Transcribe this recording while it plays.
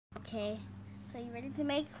Okay. So you ready to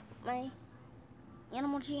make my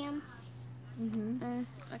animal jam?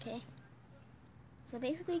 Okay. So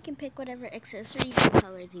basically you can pick whatever accessories and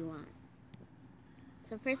colors you want.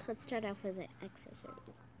 So first let's start off with the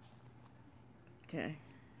accessories. Okay.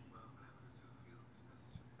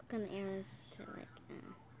 Click on the arrows to like,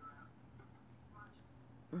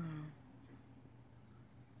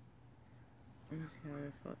 Let me see how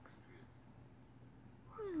this looks.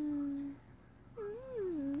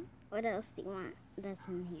 What else do you want that's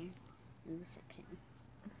in here, in this section?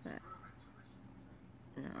 What's that?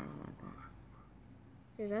 No, I don't want that.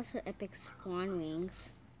 There's also epic swan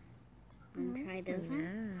wings. Want to try those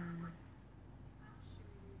on?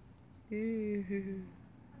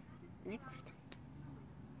 Next.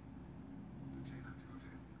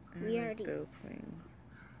 I like those wings.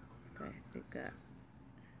 Okay, they got.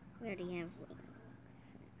 We already have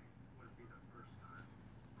wings.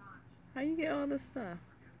 How you get all this stuff?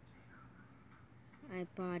 I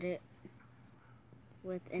bought it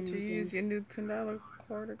with Did you use your new $10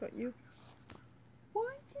 quarter? Got you?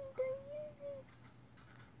 Why didn't I use it?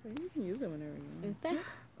 Well, you can use them whenever you want. In fact,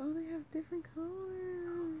 oh, they have different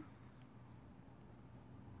colors.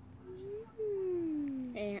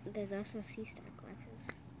 And there's also sea star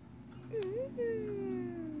glasses.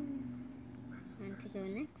 Want to go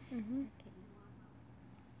next? Okay.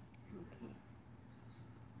 Okay.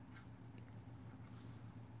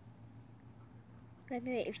 By the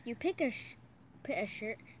way, if you pick a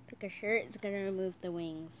shirt, it's gonna remove the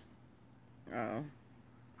wings. Oh. I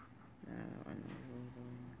don't want to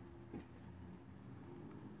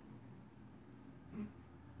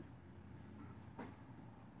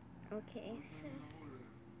Okay, so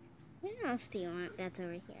what else do you want that's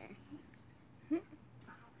over here? Do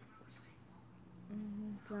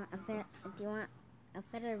you want a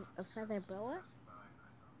feather boa?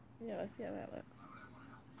 Yeah, let's see how that looks.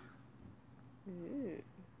 Ooh.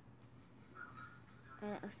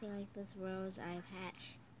 Let's see, like this rose eye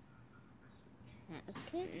patch. That looks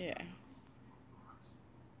good. Yeah.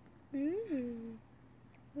 Ooh.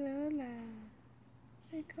 Lola.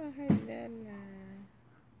 I call her Lola.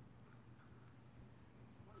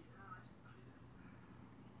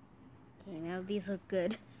 Okay, now these look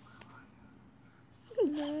good.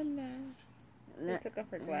 Lola. They took off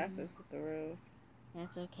her glasses with the rose.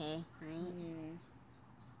 That's okay, right?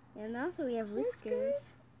 Yeah. And also we have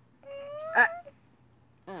whiskers.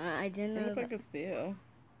 I didn't know They look that. like a seal.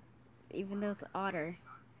 Even though it's otter.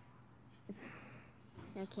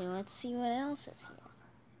 Okay, let's see what else is here.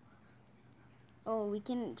 Oh, we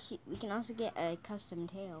can also get a custom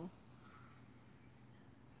tail.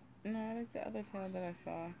 No, I like the other tail that I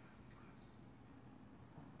saw.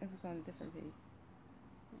 It was on a different page.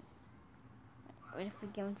 What if we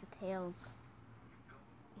go into tails?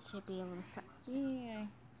 We should be able to. Yeah.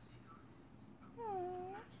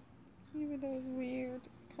 Aww. Even though it's weird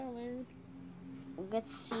colored.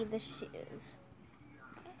 Let's see the shoes.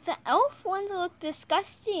 The elf ones look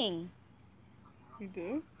disgusting. You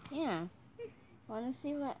do? Yeah. Want to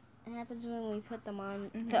see what happens when we put them on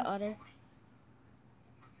the otter?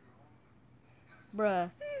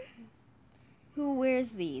 Bruh. Who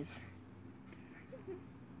wears these?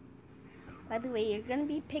 By the way, you're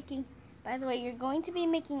going to be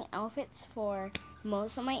making outfits for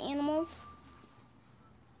most of my animals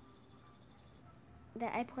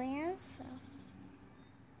that I play as. So.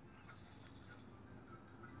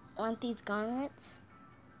 Want these gauntlets?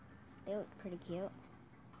 They look pretty cute.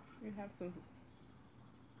 We have some.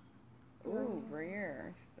 Ooh,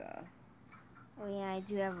 rare stuff. Oh yeah, I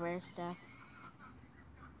do have rare stuff.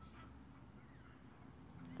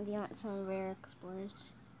 Do you want some rare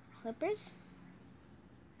explorers slippers?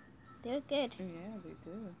 They look good. Yeah, they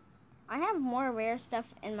do. I have more rare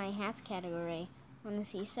stuff in my hats category. Want to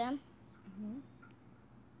see some?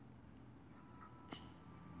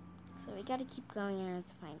 So we gotta keep going in order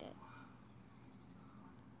to find it.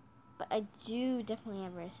 But I do definitely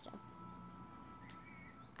have rare stuff.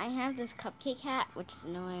 I have this cupcake hat, which is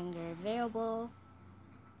no longer available.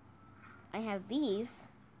 I have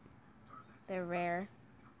these. They're rare.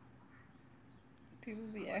 People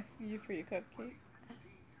be asking you for your cupcake?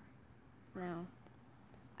 No.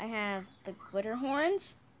 I have the glitter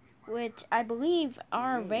horns, which I believe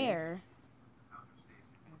are rare.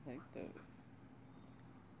 I like those.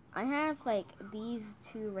 I have like these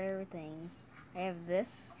two rare things. I have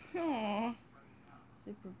this. Aww.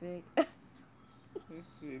 Super big.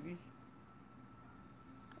 That's baby.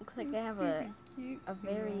 Looks like I have a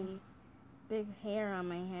very big hair on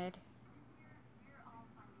my head.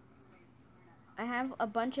 I have a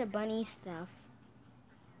bunch of bunny stuff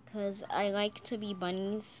because I like to be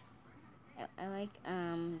bunnies. I like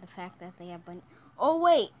the fact that they have bunny. Oh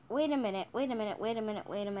wait a minute.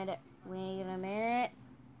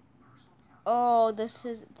 Oh, this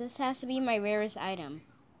has to be my rarest item.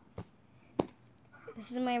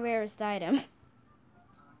 This is my rarest item.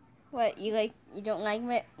 What, you don't like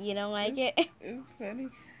it? You don't like it? It's funny.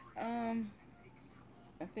 I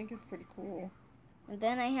think it's pretty cool. And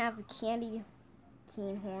then I have candy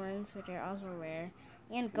cane horns, which are also rare,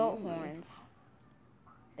 and goat horns.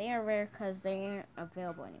 They are rare because they aren't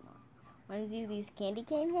available anymore. Want to do these candy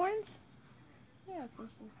cane horns? Yeah,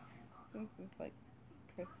 since it's like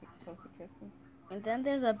Christmas, close to Christmas. And then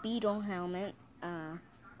there's a beetle helmet.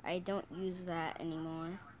 I don't use that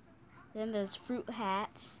anymore. Then there's fruit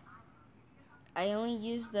hats. I only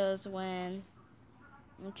use those when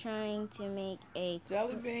I'm trying to make a...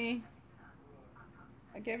 Jelly bean.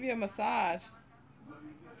 I gave you a massage.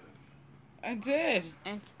 I did.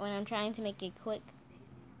 And when I'm trying to make a quick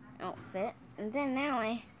outfit. And then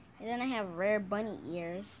I have rare bunny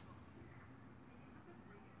ears.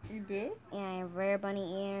 You do? Yeah, I have rare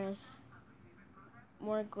bunny ears.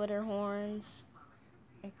 More glitter horns.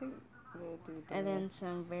 I think we'll do that. And then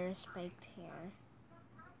some rare spiked hair.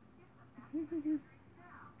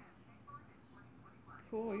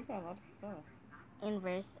 Cool, you got a lot of stuff. And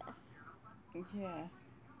rare stuff. Yeah.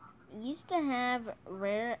 Used to have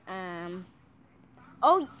rare,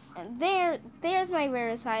 oh, there's my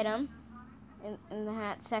rarest item in the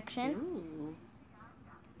hat section. Ooh.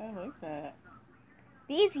 I like that.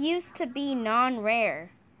 These used to be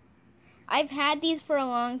non-rare. I've had these for a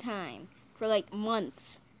long time, for like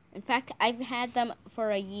months. In fact, I've had them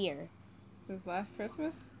for a year. Since last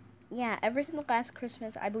Christmas? Yeah, ever since last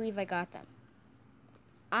Christmas, I believe I got them.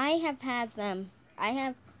 I have had them. I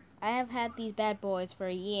have had these bad boys for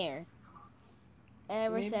a year.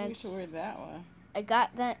 Ever since. Maybe we should wear that one. I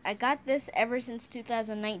got this ever since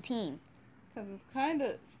 2019. Cause it's kind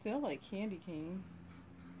of still like candy cane.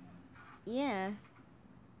 Yeah.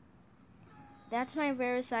 That's my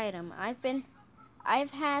rarest item. I've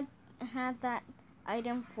had that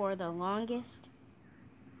item for the longest.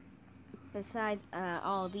 Besides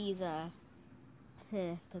all these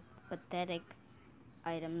pathetic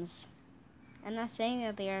items. I'm not saying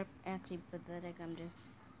that they are actually pathetic. I'm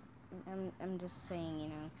just saying, you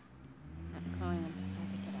know, not calling them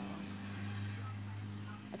pathetic at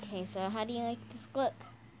all. Okay, so how do you like this look?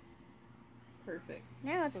 Perfect.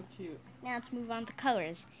 Now so cute. Now let's move on to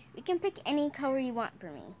colors. You can pick any color you want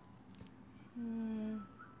for me.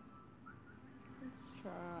 Let's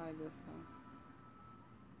try this one.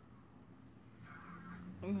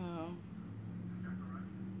 No.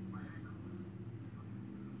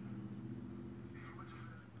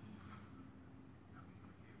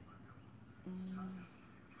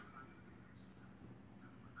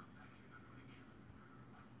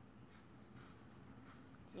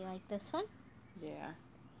 Do you like this one? Yeah.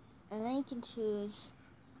 And then you can choose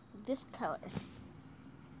this color.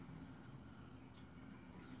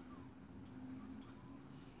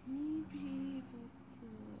 Maybe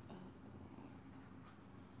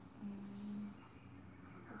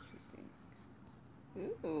what you think?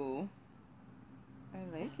 Ooh, I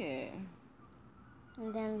like it.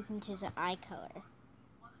 And then we can choose an eye color.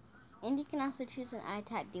 And you can also choose an eye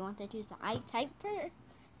type. Do you want to choose the eye type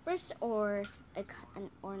first or an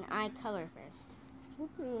eye color first? We'll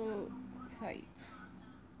do type.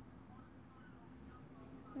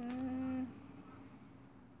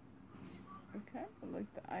 I kind of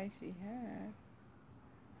like the eye she has.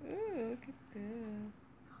 Ooh, look at this.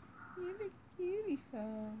 You look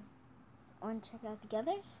beautiful. Want to check out the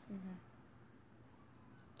others? Mm-hmm.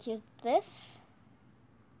 Here's this.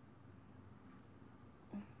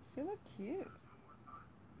 She look cute.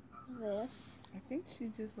 This. I think she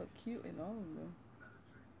just look cute in all of them.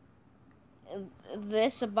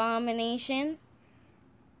 This abomination.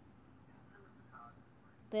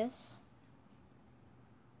 This.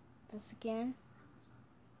 This again.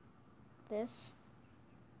 This.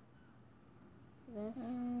 This.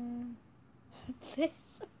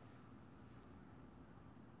 This.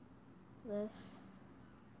 This.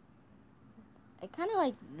 I kind of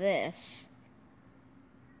like this.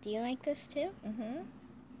 Do you like this too? Mm-hmm.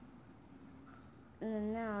 And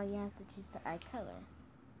then now you have to choose the eye color.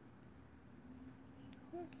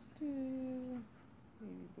 Let's do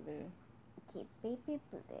baby blue. Okay, baby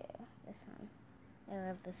blue. This one. I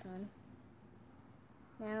love this one.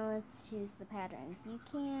 Now let's choose the pattern. You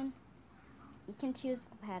can choose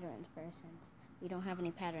the patterns first since we don't have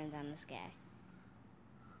any patterns on this guy.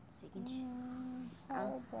 So you can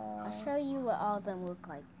I'll show you what all of them look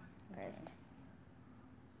like first.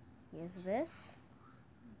 Here's this.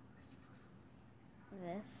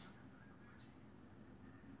 This.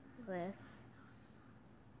 this,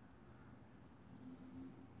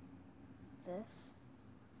 this,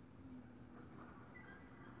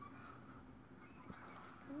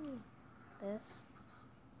 this,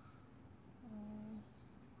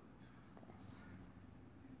 this,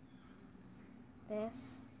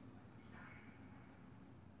 this,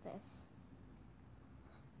 this,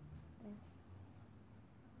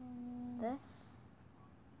 this,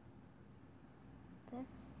 this.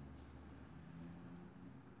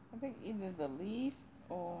 I think either the leaf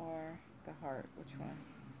or the heart. Which one?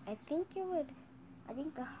 I think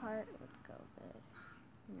the heart would go good.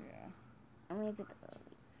 Yeah. Or maybe the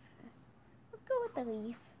leaf. Let's go with the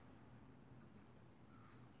leaf.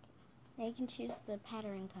 Now you can choose the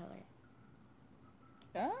pattern color.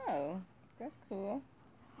 Oh, that's cool.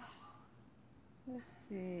 Let's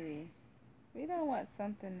see. We don't want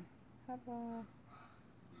something. How about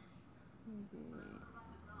maybe?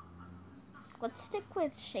 Let's stick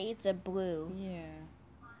with shades of blue. Yeah.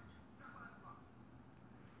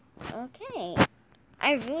 Okay.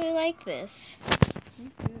 I really like this.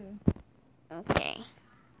 Me too. Okay.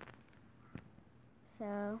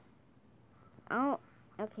 So,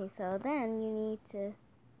 okay, so then you need to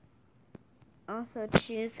also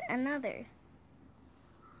choose another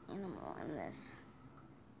animal in this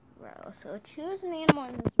row. So choose an animal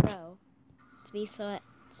in this row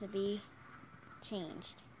to be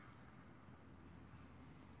changed.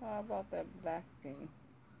 How about that black thing?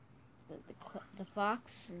 The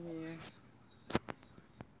fox. Yeah.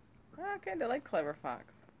 I kind of like Clever Fox.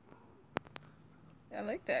 I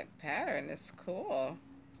like that pattern. It's cool.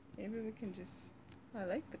 Maybe we can just. I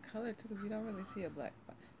like the color too because you don't really see a black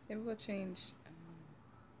fox. Maybe we'll change.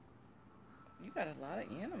 You got a lot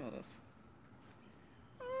of animals.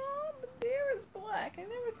 Oh, the deer is black. I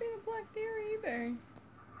never seen a black deer either.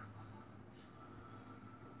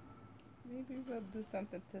 Maybe we'll do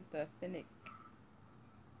something to the finnick.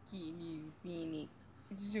 Finnick.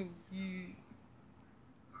 It's so cute.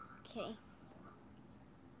 Okay.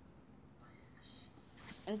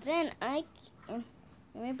 And then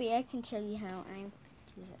maybe I can show you how I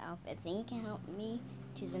choose outfits, and you can help me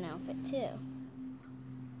choose an outfit too.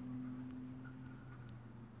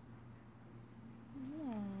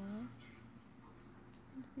 Aww.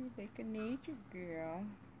 You like a nature girl.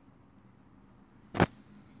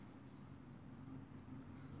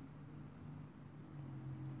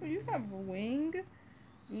 Oh, you have wing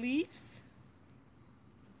leaves?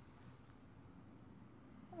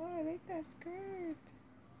 Oh, I like that skirt.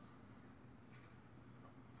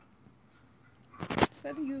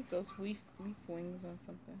 Better use those leaf wings on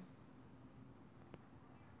something.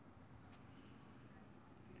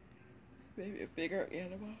 Maybe a bigger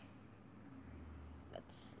animal.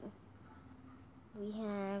 Let's see. We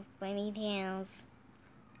have bunny tails.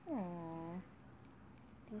 Aww.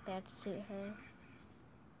 I think that would suit her.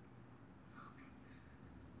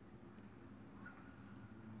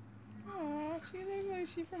 Aw, she looks like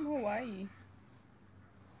she's from Hawaii.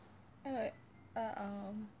 I like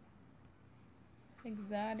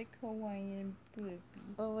exotic Hawaiian puppy.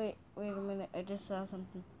 Oh wait a minute! I just saw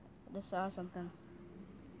something.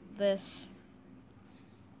 This.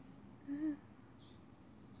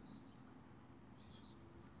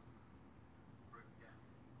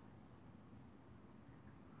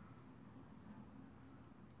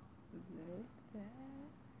 Look that.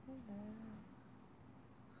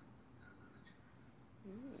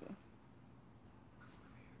 Ooh.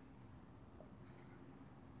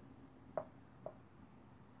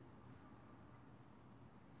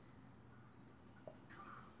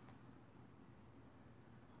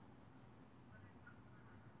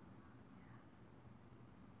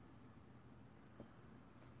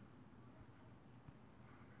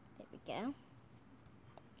 There we go.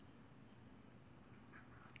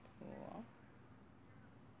 Cool.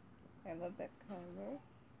 I love that color.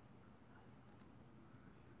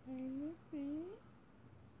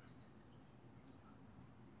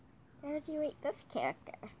 How would you rate this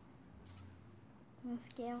character? On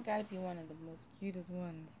scale. Gotta be one of the most cutest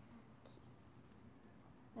ones.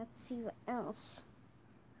 Let's see what else.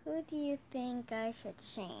 Who do you think I should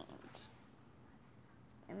change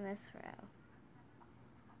in this row?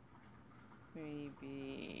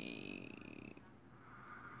 Maybe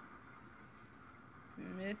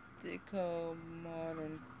mythical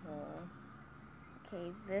modern fall.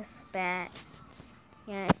 Okay, this bat.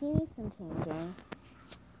 Yeah, he needs some changing.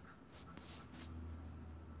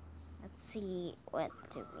 Let's see, what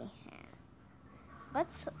do we have?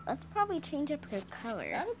 Let's probably change up her color.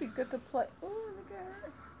 That would be good to play. Oh, look at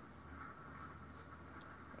her.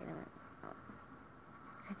 Wait a minute. Oh.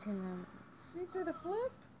 It's in the. She did a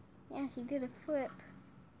flip? Yeah, she did a flip.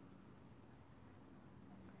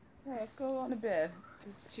 Okay, let's go on to bed.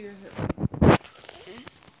 This cheers it.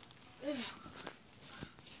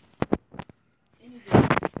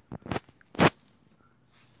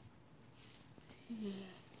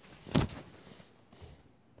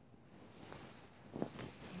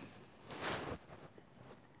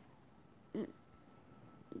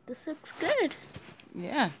 This looks good.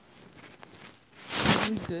 Yeah.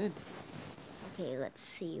 Really good. Okay, let's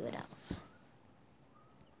see what else.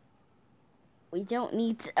 We don't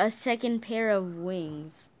need a second pair of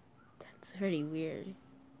wings. That's pretty weird.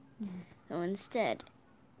 So instead,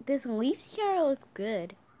 this leaf tiara looks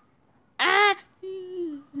good. Ah!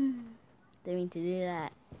 Didn't mean to do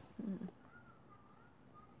that.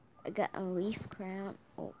 I got a leaf crown.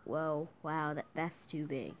 Oh, whoa. Wow, that's too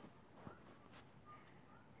big.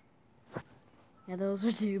 Yeah, those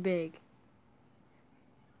are too big.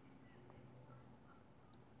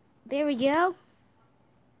 There we go.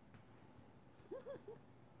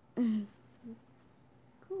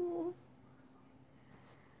 Cool.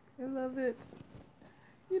 I love it.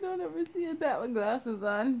 You don't ever see a bat with glasses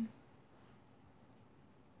on.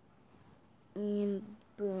 And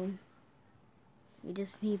boom. We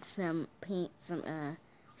just need some paint, some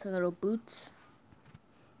little boots.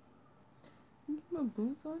 You can put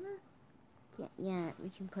boots on her? Yeah, we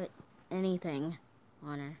can put anything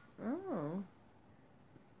on her. Oh.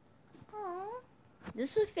 Aww.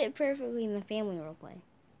 This would fit perfectly in the family roleplay.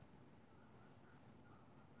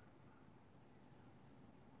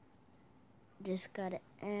 Just gotta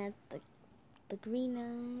add the green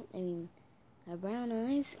brown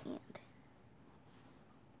eyes, and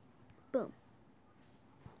boom.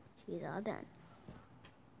 She's all done.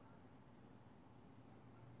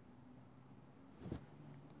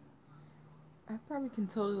 I probably can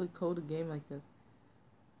totally code a game like this.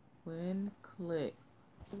 When clicked.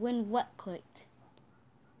 When what clicked?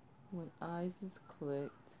 When eyes is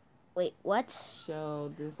clicked. Wait, what?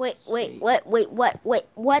 Show this. What?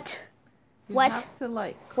 You What? have to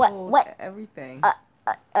like code everything.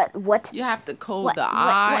 What? You have to code the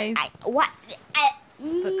eyes. What?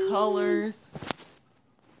 The colors.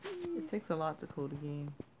 It takes a lot to code a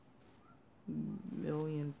game.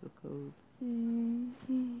 Millions of codes.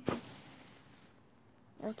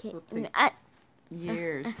 Okay. It'll take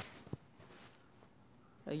years.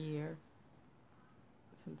 A year.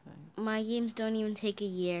 Sometimes. My games don't even take a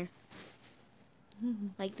year.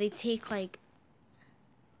 Like, they take like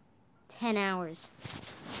 10 hours.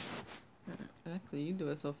 Actually, you do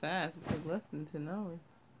it so fast. It took less than 10 hours.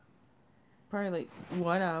 Probably like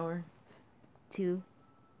 1 hour. Two.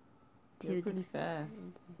 You're pretty fast.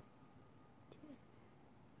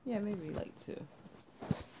 Yeah, maybe like 2.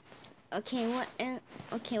 Okay, what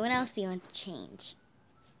else do you want to change?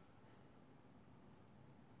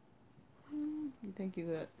 You think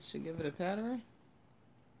you should give it a pattern?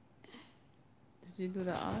 Did you do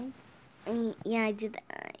the eyes? Yeah, I did the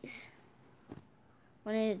eyes.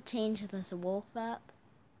 Wanted to change this wolf up.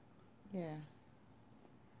 Yeah.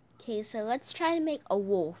 Okay, so let's try to make a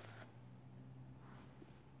wolf.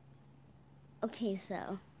 Okay,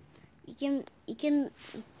 so you can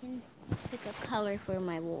pick a color for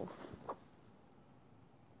my wolf.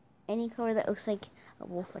 Any color that looks like a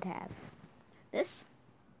wolf would have. This?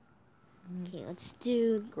 Okay, let's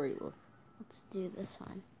do Great wolf. Let's do this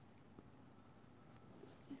one.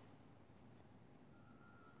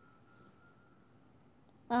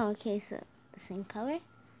 Oh, okay, so the same color?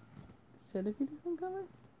 Should it be the same color?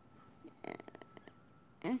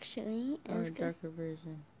 Actually, or a darker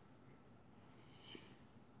version?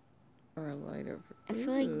 Or a lighter version? I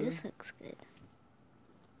feel like this looks good.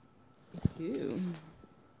 Ew.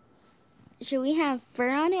 Should we have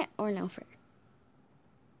fur on it or no fur?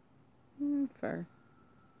 Fur.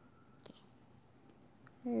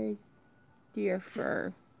 Hey, dear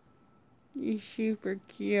fur. You're super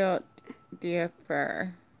cute, dear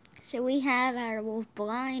fur. Should we have our wolf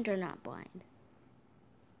blind or not blind?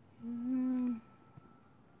 Can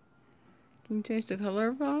you change the color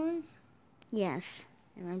of eyes? Yes.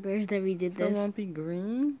 Remember that we did So this? it won't be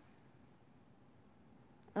green?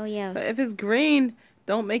 Oh, yeah. But if it's green,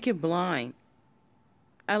 don't make it blind.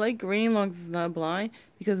 I like green long as it's not blind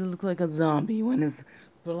because it looks like a zombie when it's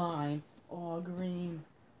blind. All green.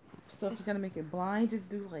 So if you're going to make it blind, just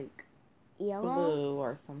do like Yellow? blue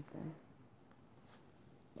or something.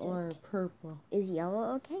 Or purple. Is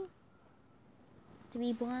yellow okay? To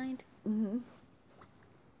be blind?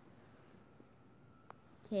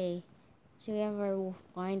 Okay. Should we have our wolf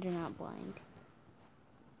blind or not blind?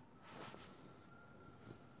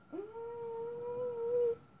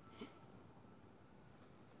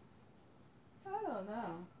 I don't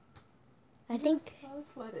know. I think...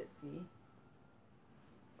 Let's let it see.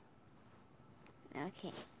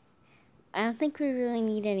 Okay. I don't think we really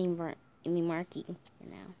need any marking for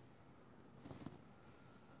now.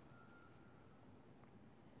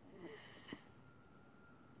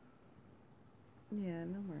 Yeah,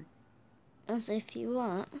 no more. Also, if you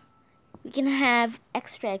want, we can have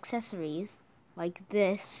extra accessories, like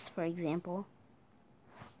this, for example.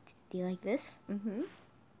 Do you like this? Mm-hmm.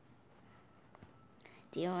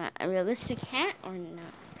 Do you want a realistic hat or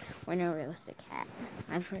not? Or no realistic hat?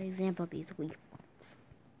 Like, for example, these leaf ones.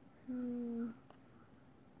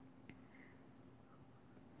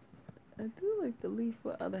 I do like the leaf,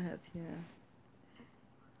 but other hats, yeah.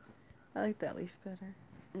 I like that leaf better.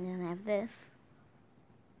 And then I have this.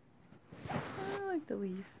 I like the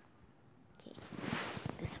leaf. Okay,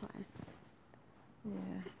 this one.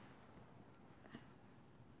 Yeah.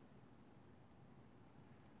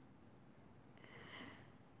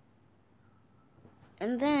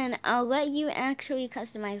 And then I'll let you actually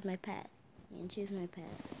customize my pet and choose my pet.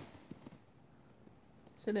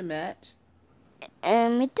 Should it match?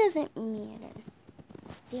 It doesn't matter.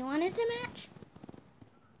 Do you want it to match?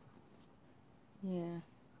 Yeah.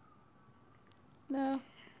 No.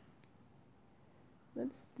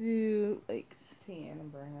 Let's do like tan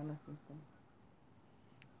and brown or something.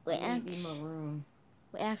 Maybe maroon.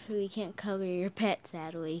 We can't color your pet,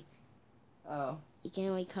 sadly. Oh. You can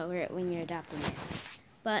only color it when you're adopting it.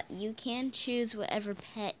 But you can choose whatever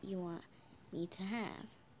pet you want me to have.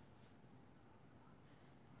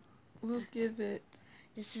 We'll give it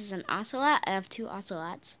This is an ocelot. I have 2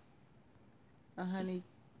 ocelots. a honey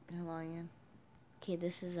lion. Okay,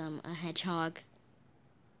 this is a hedgehog.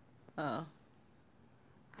 Oh.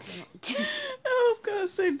 I was gonna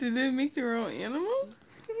say, did they make their own animal?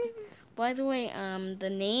 By the way, the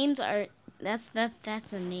names are that's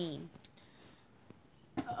the name.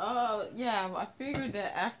 Oh, yeah, I figured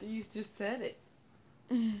that after you just said it.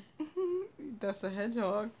 That's a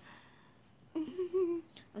hedgehog.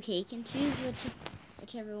 Okay, you can choose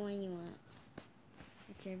whichever one you want.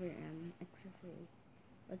 Whichever accessory.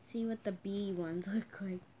 Let's see what the bee ones look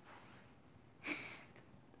like.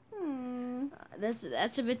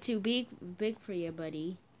 That's a bit too big for you,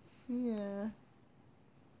 buddy. Yeah.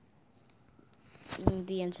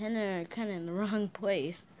 The antenna are kind of in the wrong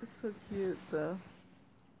place. It's so cute, though.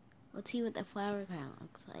 Let's see what the flower crown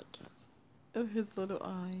looks like. Oh, his little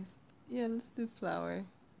eyes. Yeah, let's do flower.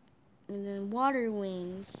 And then water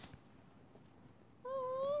wings.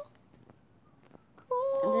 Oh,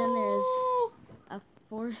 And then there's cool. a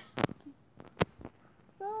forest.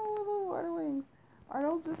 Oh, little water wings. Are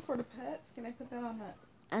those just for the pets? Can I put that on that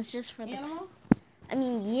That's just for animal? I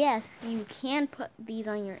mean, yes, you can put these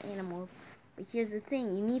on your animal. But here's the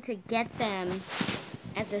thing. You need to get them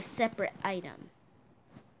as a separate item.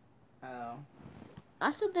 Oh.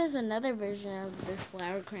 Also, there's another version of this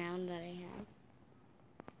flower crown that I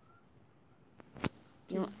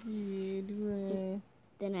have.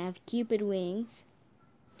 Then I have Cupid wings.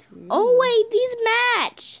 Ooh. Oh, wait, these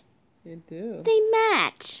match. They do. They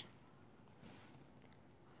match.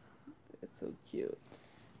 It's so cute.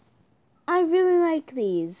 I really like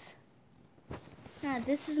these. Ah,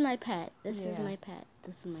 this is my pet. This is Yeah. my pet.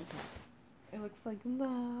 This is my pet. It looks like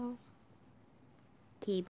love. Okay,